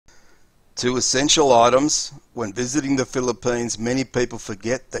Two essential items when visiting the Philippines many people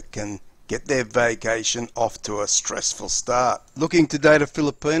forget that can get their vacation off to a stressful start. Looking to date a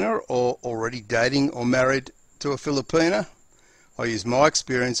Filipina or already dating or married to a Filipina? I use my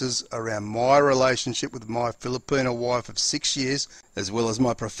experiences around my relationship with my Filipina wife of 6 years, as well as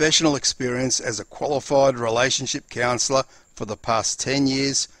my professional experience as a qualified relationship counsellor for the past 10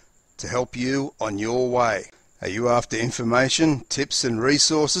 years to help you on your way. Are you after information, tips and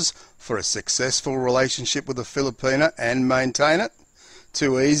resources for a successful relationship with a Filipina and maintain it?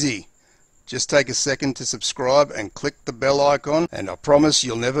 Too easy. Just take a second to subscribe and click the bell icon, and I promise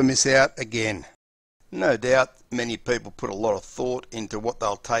you'll never miss out again. No doubt many people put a lot of thought into what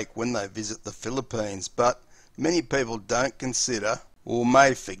they'll take when they visit the Philippines, but many people don't consider or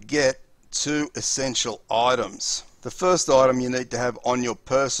may forget two essential items. The first item you need to have on your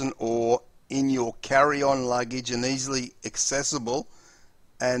person or in your carry-on luggage and easily accessible,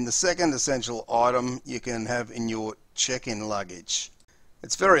 and the second essential item you can have in your check-in luggage.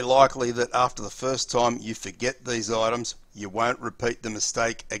 It's very likely that after the first time you forget these items, you won't repeat the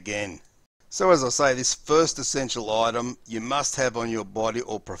mistake again. So as I say, this first essential item you must have on your body,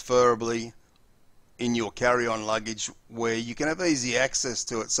 or preferably in your carry-on luggage where you can have easy access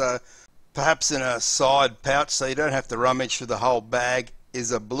to it. So perhaps in a side pouch so you don't have to rummage through the whole bag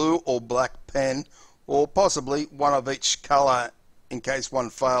is a blue or black pen, or possibly one of each colour in case one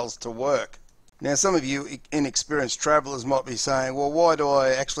fails to work. Now some of you inexperienced travellers might be saying, well, why do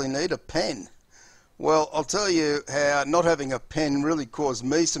I actually need a pen? Well, I'll tell you how not having a pen really caused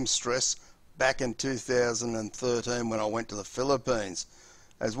me some stress back in 2013 when I went to the Philippines.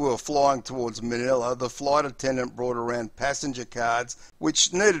 As we were flying towards Manila, the flight attendant brought around passenger cards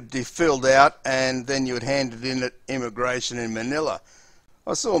which needed to be filled out, and then you would hand it in at immigration in Manila.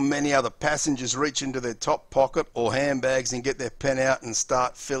 I saw many other passengers reach into their top pocket or handbags and get their pen out and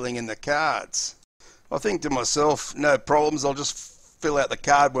start filling in the cards. I think to myself, no problems, I'll just fill out the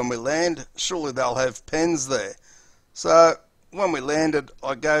card when we land, surely they'll have pens there. So when we landed,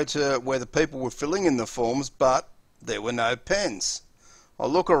 I go to where the people were filling in the forms, but there were no pens. I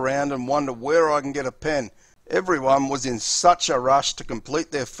look around and wonder where I can get a pen. Everyone was in such a rush to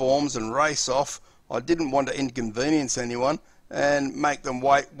complete their forms and race off, I didn't want to inconvenience anyone and make them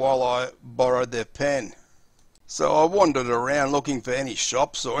wait while I borrowed their pen. So I wandered around looking for any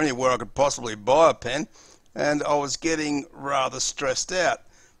shops or anywhere I could possibly buy a pen, and I was getting rather stressed out.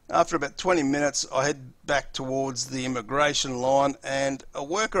 After about 20 minutes I head back towards the immigration line, and a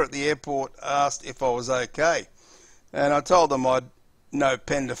worker at the airport asked if I was okay, and I told them I'd no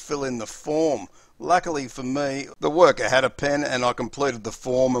pen to fill in the form. Luckily for me, the worker had a pen and I completed the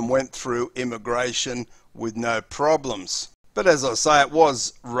form and went through immigration with no problems. But as I say, it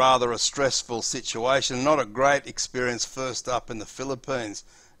was rather a stressful situation, not a great experience first up in the Philippines.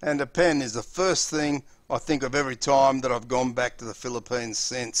 And a pen is the first thing I think of every time that I've gone back to the Philippines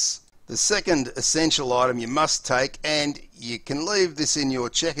since. The second essential item you must take, and you can leave this in your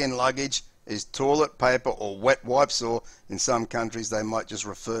check-in luggage, is toilet paper or wet wipes, or in some countries they might just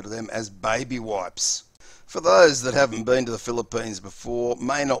refer to them as baby wipes. For those that haven't been to the Philippines before,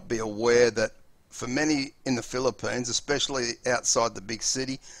 may not be aware that for many in the Philippines, especially outside the big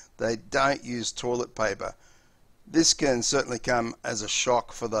city, they don't use toilet paper. This can certainly come as a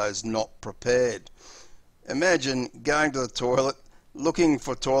shock for those not prepared. Imagine going to the toilet, looking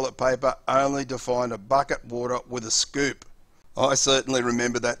for toilet paper, only to find a bucket water with a scoop. I certainly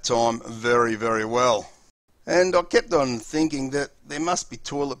remember that time very, very well. And I kept on thinking that there must be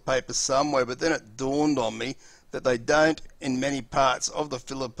toilet paper somewhere, but then it dawned on me that they don't in many parts of the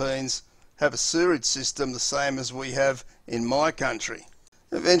Philippines have a sewerage system the same as we have in my country.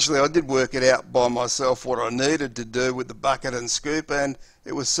 Eventually I did work it out by myself what I needed to do with the bucket and scoop, and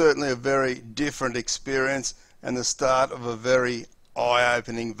it was certainly a very different experience and the start of a very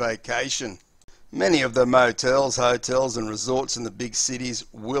eye-opening vacation. Many of the motels, hotels and resorts in the big cities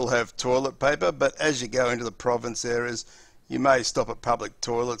will have toilet paper, but as you go into the province areas you may stop at public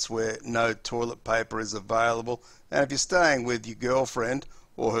toilets where no toilet paper is available, and if you're staying with your girlfriend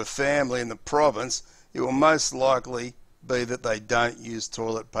or her family in the province, it will most likely be that they don't use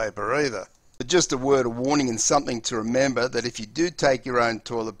toilet paper either. But just a word of warning and something to remember, that if you do take your own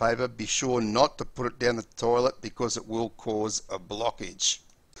toilet paper, be sure not to put it down the toilet because it will cause a blockage.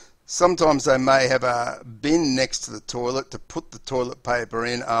 Sometimes they may have a bin next to the toilet to put the toilet paper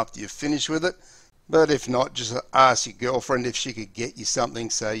in after you finish with it, but if not, just ask your girlfriend if she could get you something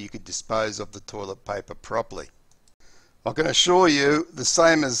so you could dispose of the toilet paper properly. I can assure you, the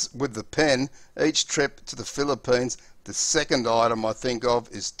same as with the pen, each trip to the Philippines, the second item I think of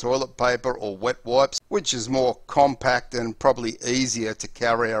is toilet paper or wet wipes, which is more compact and probably easier to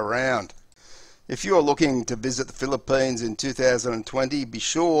carry around. If you are looking to visit the Philippines in 2020, be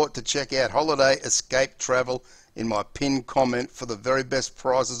sure to check out Holiday Escape Travel in my pinned comment for the very best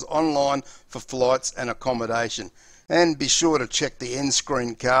prices online for flights and accommodation. And be sure to check the end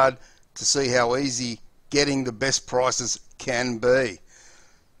screen card to see how easy getting the best prices can be.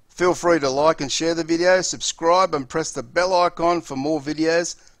 Feel free to like and share the video, subscribe and press the bell icon for more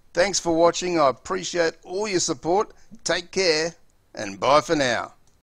videos. Thanks for watching. I appreciate all your support. Take care and bye for now.